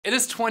It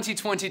is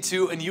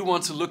 2022 and you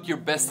want to look your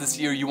best this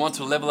year, you want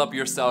to level up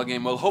your style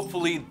game. Well,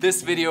 hopefully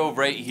this video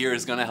right here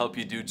is gonna help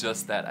you do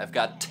just that. I've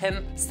got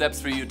 10 steps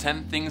for you,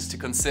 10 things to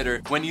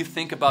consider when you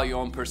think about your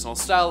own personal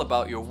style,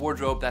 about your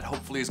wardrobe, that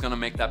hopefully is gonna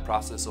make that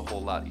process a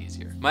whole lot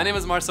easier. My name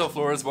is Marcel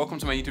Flores, welcome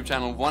to my YouTube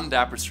channel, One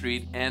Dapper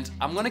Street, and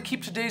I'm gonna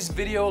keep today's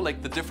video,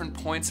 like the different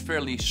points,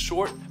 fairly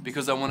short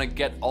because I wanna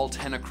get all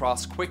 10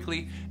 across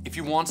quickly. If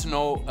you want to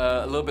know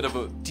a little bit of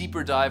a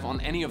deeper dive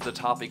on any of the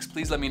topics,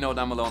 please let me know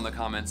down below in the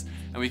comments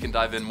and we can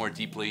dive in more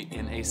deeply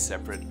in a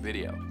separate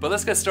video. But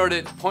let's get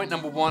started. Point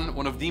number one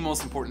of the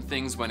most important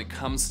things when it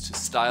comes to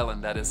style,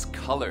 and that is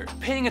color.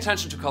 Paying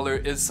attention to color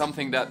is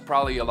something that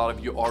probably a lot of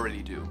you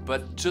already do,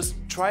 but just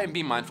try and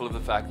be mindful of the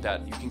fact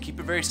that you can keep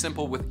it very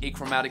simple with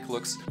achromatic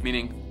looks,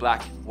 meaning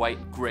black,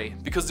 white, gray,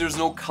 because there's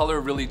no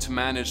color really to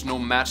manage, no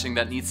matching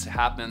that needs to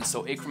happen.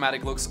 So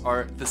achromatic looks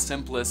are the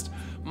simplest.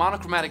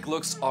 Monochromatic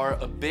looks are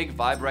a big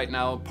vibe right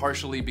now,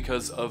 partially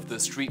because of the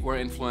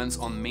streetwear influence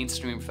on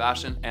mainstream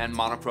fashion, and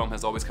monochrome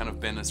has always kind of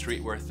been a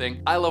streetwear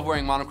thing. I love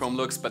wearing monochrome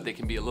looks, but they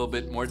can be a little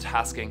bit more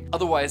tasking.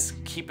 Otherwise,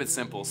 keep it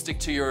simple. Stick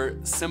to your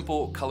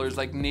simple colors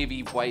like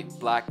navy, white,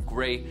 black,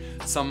 gray,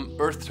 some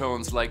earth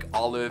tones like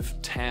olive,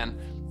 tan,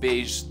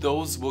 beige.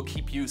 Those will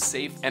keep you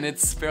safe, and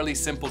it's fairly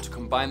simple to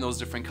combine those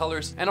different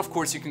colors. And of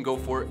course, you can go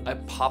for a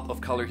pop of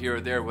color here or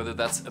there, whether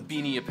that's a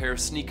beanie, a pair of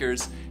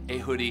sneakers, a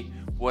hoodie,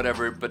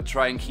 whatever, but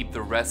try and keep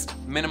the rest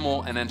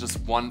minimal and then just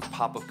one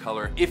pop of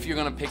color. If you're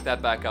gonna pick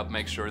that back up,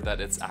 make sure that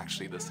it's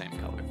actually the same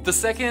color. The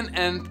second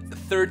and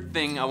third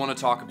thing I wanna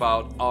talk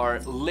about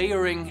are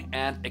layering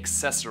and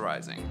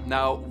accessorizing.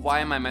 Now, why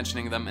am I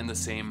mentioning them in the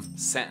same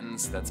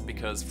sentence? That's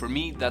because for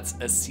me, that's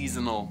a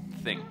seasonal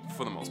thing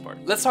for the most part.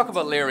 Let's talk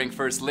about layering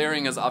first.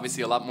 Layering is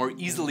obviously a lot more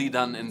easily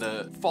done in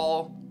the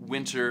fall,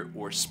 winter,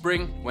 or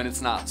spring when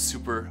it's not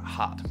super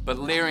hot. But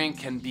layering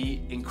can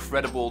be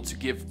incredible to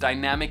give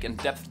dynamic and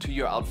depth to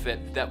your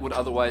outfit that would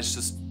otherwise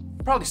just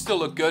probably still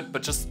look good,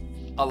 but just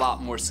a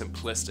lot more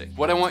simplistic.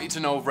 What I want you to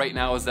know right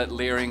now is that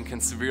layering can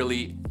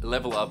severely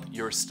level up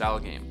your style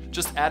game.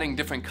 Just adding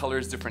different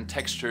colors, different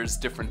textures,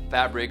 different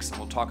fabrics, and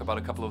we'll talk about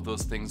a couple of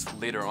those things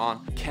later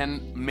on,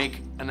 can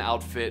make an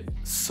outfit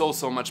so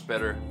much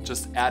better.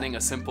 Just adding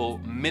a simple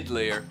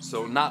mid-layer,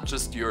 so not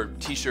just your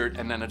t-shirt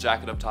and then a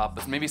jacket up top,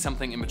 but maybe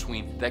something in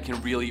between that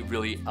can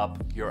really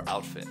up your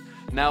outfit.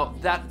 Now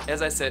that,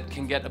 as I said,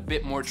 can get a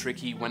bit more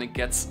tricky when it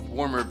gets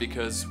warmer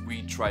because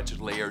we try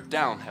to layer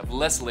down, have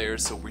less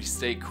layers so we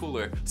stay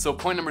cooler. So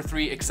point number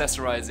 3,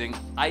 accessorizing.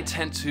 I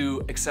tend to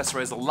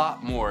accessorize a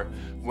lot more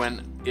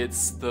when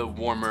it's the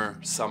warmer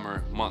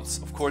summer months.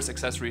 Of course,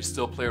 accessories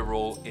still play a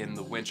role in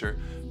the winter,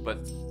 but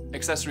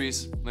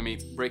accessories, let me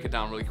break it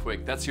down really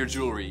quick. That's your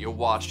jewelry, your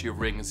watch, your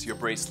rings, your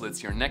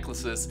bracelets, your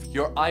necklaces.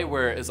 Your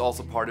eyewear is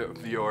also part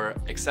of your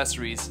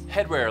accessories.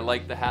 Headwear,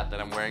 like the hat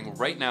that I'm wearing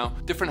right now.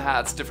 Different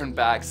hats, different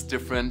bags,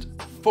 different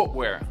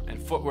footwear.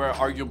 And footwear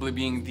arguably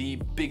being the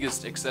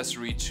biggest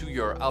accessory to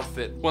your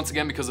outfit. Once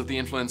again, because of the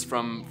influence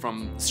from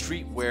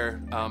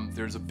streetwear,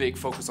 there's a big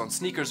focus on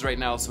sneakers right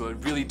now, so a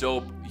really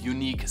dope,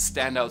 unique,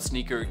 standout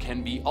sneaker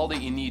can be all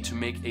that you need to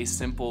make a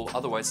simple,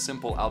 otherwise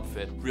simple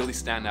outfit really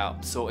stand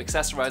out. So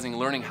accessorizing,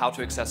 learning how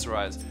to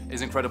accessorize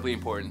is incredibly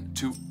important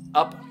to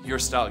up your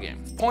style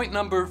game. Point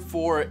number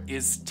 4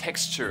 is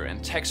texture,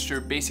 and texture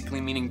basically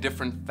meaning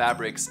different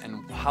fabrics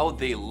and how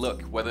they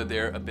look, whether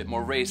they're a bit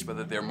more raised,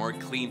 whether they're more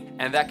clean,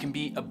 and that can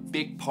be a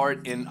big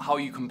part in how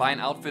you combine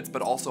outfits,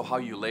 but also how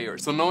you layer.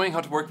 So knowing how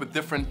to work with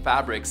different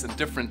fabrics and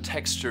different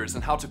textures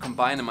and how to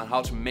combine them and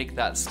how to make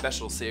that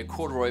special, say a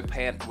corduroy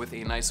pant with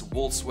a nice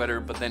wool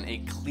sweater, but then a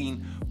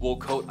clean wool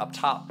coat up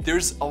top.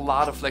 There's a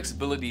lot of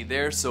flexibility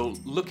there, so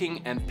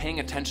looking and paying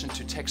attention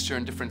to texture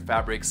and different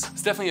fabrics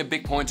is definitely a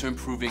big point to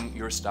improving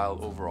your style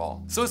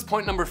overall. So it's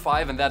point number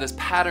 5, and that is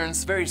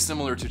patterns, very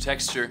similar to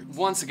texture.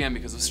 Once again,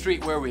 because of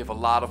streetwear, we have a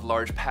lot of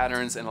large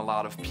patterns and a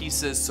lot of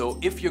pieces, so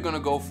if you're gonna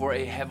go for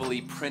a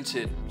heavily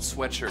printed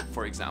sweatshirt,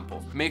 for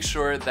example, make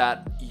sure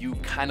that you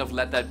kind of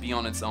let that be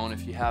on its own.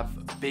 If you have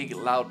big,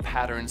 loud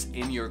patterns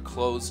in your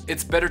clothes,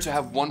 it's better to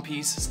have one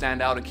piece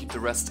stand out and keep the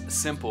rest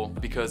simple,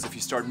 because if you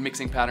start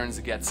mixing patterns,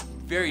 it gets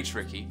very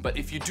tricky. But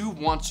if you do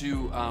want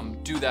to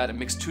do that and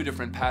mix 2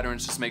 different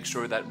patterns, just make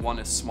sure that one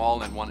is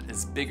small and one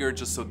is bigger,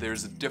 just so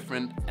there's a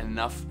different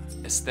enough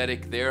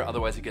aesthetic there.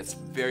 Otherwise it gets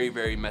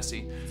very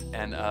messy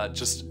and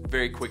just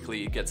very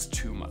quickly it gets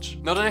too much.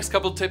 Now the next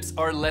couple tips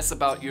are less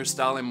about your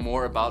style and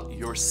more about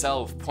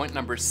yourself. Point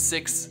number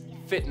 6,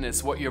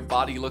 fitness, what your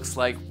body looks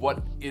like,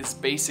 what is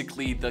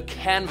basically the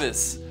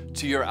canvas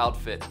to your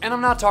outfit. And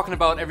I'm not talking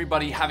about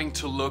everybody having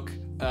to look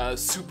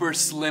super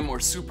slim or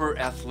super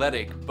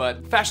athletic,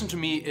 but fashion to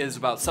me is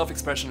about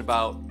self-expression,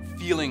 about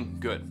feeling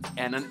good.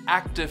 And an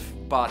active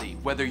body,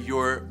 whether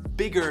you're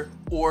bigger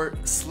or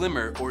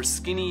slimmer or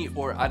skinny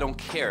or I don't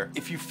care.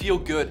 If you feel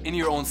good in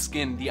your own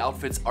skin, the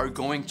outfits are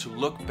going to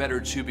look better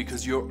too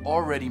because you're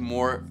already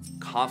more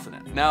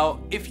confident. Now,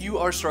 if you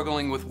are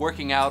struggling with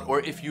working out, or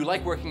if you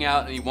like working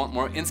out and you want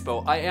more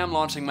inspo, I am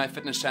launching my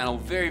fitness channel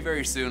very,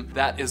 very soon.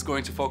 That is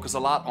going to focus a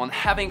lot on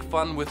having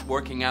fun with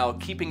working out,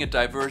 keeping it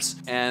diverse,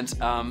 and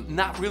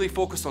not really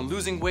focused on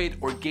losing weight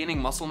or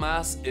gaining muscle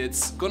mass.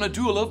 It's gonna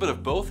do a little bit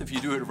of both if you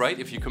do it right,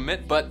 if you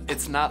commit, but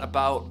it's not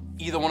about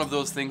either one of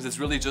those things. It's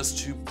really just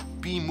to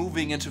be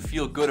moving and to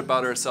feel good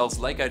about ourselves,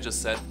 like I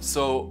just said.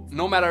 So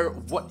no matter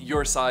what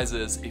your size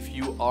is, if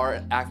you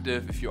are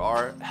active, if you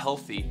are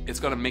healthy, it's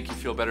gonna make you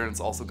feel better, and it's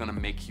also gonna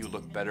make you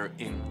look better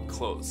in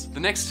clothes.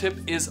 The next tip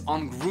is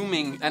on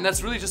grooming, and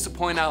that's really just to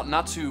point out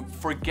not to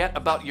forget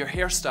about your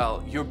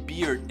hairstyle, your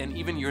beard, and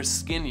even your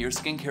skin, your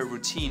skincare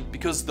routine,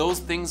 because those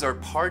things are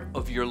part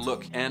of your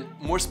look. And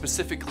more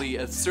specifically,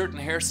 a certain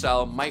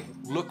hairstyle might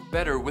look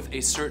better with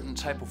a certain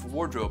type of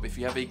wardrobe. If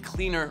you have a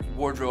cleaner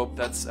wardrobe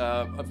that's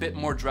a bit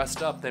more dressed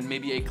up, then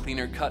maybe a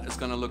cleaner cut is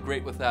gonna look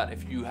great with that.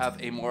 If you have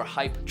a more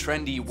hype,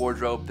 trendy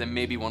wardrobe, then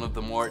maybe one of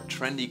the more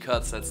trendy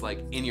cuts that's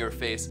like in your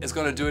face is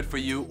gonna do it for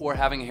you, or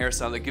having a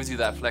hairstyle that gives you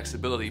that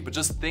flexibility. But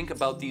just think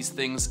about these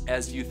things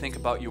as you think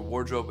about your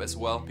wardrobe as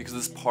well, because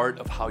it's part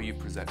of how you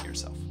present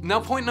yourself. Now,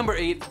 point number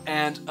 8,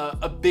 and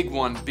a big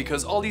one,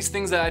 because all these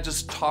things that I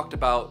just talked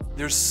about,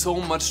 there's so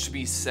much to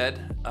be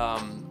said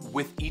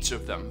with each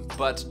of them.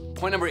 But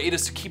point number 8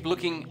 is to keep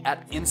looking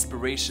at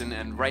inspiration,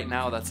 and right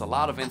now that's a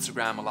lot of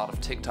Instagram, a lot of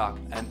TikTok,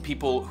 and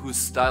people whose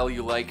style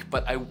you like.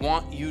 But I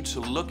want you to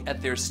look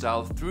at their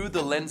style through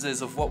the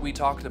lenses of what we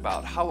talked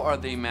about. How are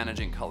they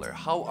managing color?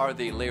 How are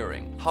they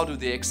layering? How do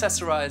they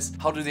accessorize?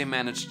 How do they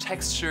manage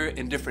texture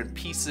in different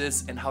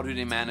pieces? And how do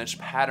they manage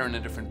pattern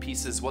in different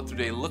pieces? What do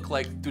they look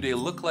like? Do they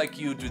look like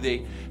you? Do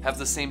they have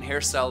the same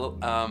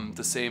hairstyle,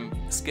 the same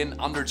skin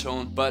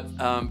undertone? But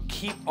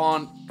keep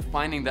on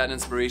finding that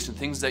inspiration,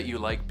 things that you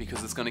like,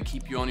 because it's gonna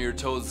keep you on your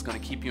toes, it's gonna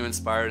keep you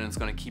inspired, and it's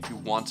gonna keep you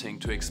wanting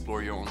to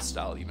explore your own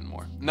style even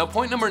more. Now,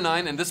 point number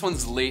 9, and this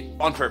one's late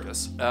on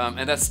purpose,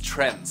 and that's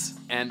trends.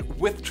 And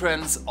with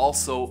trends,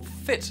 also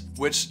fit,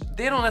 which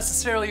they don't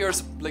necessarily are,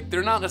 like,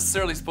 they're not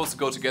necessarily supposed to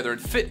go together,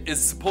 and fit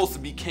is supposed to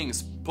be king, it's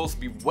supposed to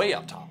be way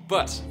up top.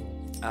 But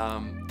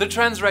the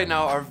trends right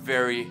now are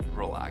very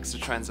relaxed. The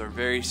trends are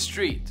very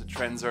street. The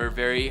trends are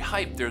very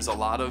hype. There's a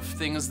lot of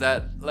things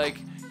that, like,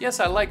 yes,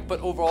 I like,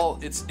 but overall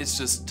it's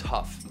just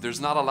tough.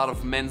 There's not a lot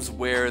of men's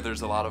wear,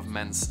 there's a lot of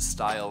men's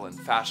style and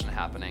fashion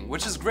happening,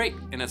 which is great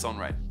in its own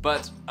right.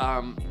 But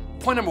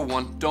point number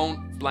 1,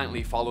 don't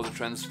blindly follow the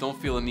trends.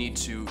 Don't feel a need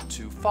to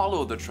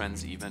follow the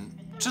trends even.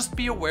 Just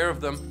be aware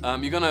of them.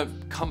 You're gonna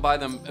come by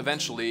them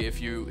eventually if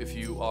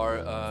you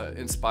are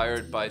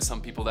inspired by some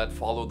people that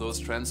follow those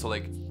trends. So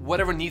like,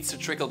 whatever needs to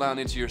trickle down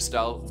into your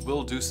style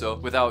will do so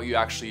without you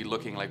actually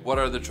looking like, what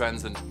are the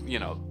trends, and, you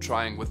know,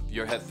 trying with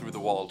your head through the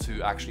wall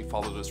to actually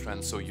follow those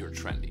trends so you're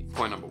trendy.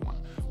 Point number 1.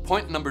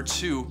 Point number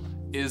 2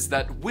 is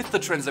that with the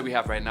trends that we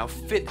have right now,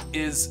 fit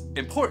is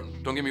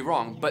important, don't get me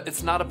wrong, but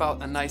it's not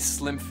about a nice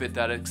slim fit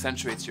that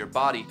accentuates your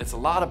body. It's a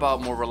lot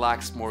about more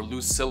relaxed, more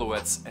loose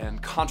silhouettes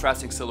and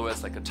contrasting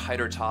silhouettes, like a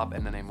tighter top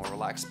and then a more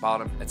relaxed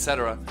bottom,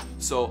 etc.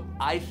 So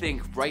I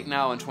think right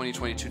now in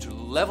 2022, to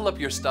level up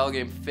your style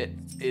game, fit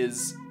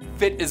is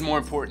more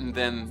important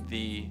than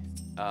the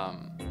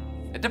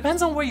it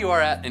depends on where you are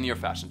at in your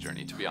fashion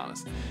journey, to be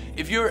honest.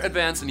 If you're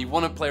advanced and you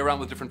want to play around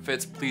with different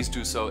fits, please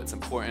do so. It's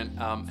important,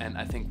 and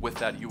I think with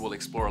that you will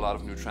explore a lot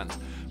of new trends.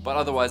 But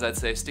otherwise, I'd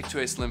say stick to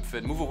a slim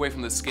fit, move away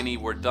from the skinny,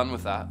 we're done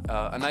with that.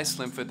 A nice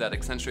slim fit that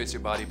accentuates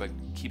your body but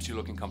keeps you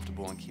looking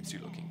comfortable and keeps you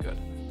looking good.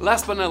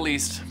 Last but not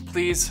least,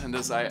 please, and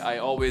this I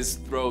always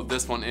throw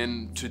this one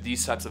into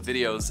these types of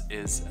videos,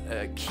 is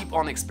keep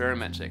on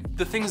experimenting.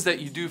 The things that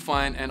you do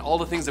find and all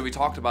the things that we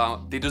talked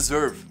about, they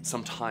deserve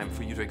some time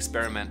for you to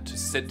experiment, to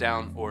sit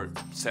down or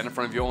stand in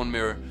front of your own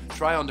mirror,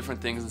 try on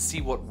different things and see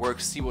what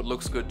works, see what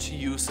looks good to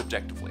you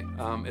subjectively.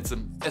 It's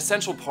an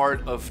essential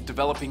part of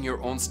developing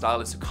your own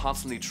style, is to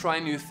constantly try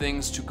new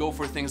things, to go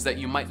for things that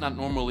you might not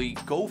normally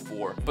go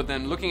for, but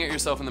then looking at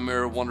yourself in the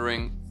mirror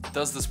wondering,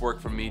 does this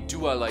work for me?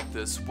 Do I like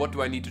this? What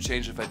do I need to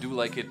change if I do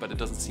like it, but it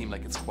doesn't seem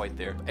like it's quite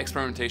there?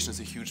 Experimentation is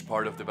a huge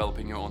part of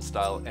developing your own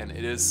style, and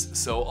it is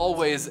so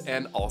always,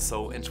 and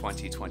also in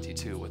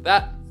 2022. With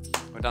that,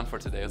 we're done for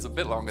today. It was a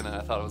bit longer than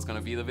I thought it was going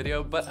to be, the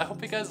video, but I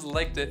hope you guys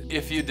liked it.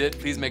 If you did,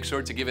 please make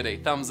sure to give it a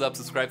thumbs up,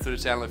 subscribe to the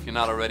channel if you're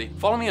not already.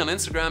 Follow me on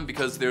Instagram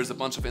because there's a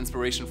bunch of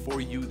inspiration for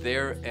you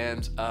there,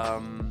 and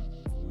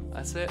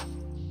that's it.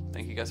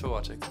 Thank you guys for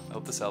watching. I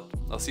hope this helped.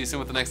 I'll see you soon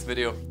with the next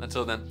video.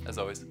 Until then, as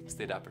always,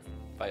 stay dapper.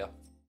 Bye, y'all.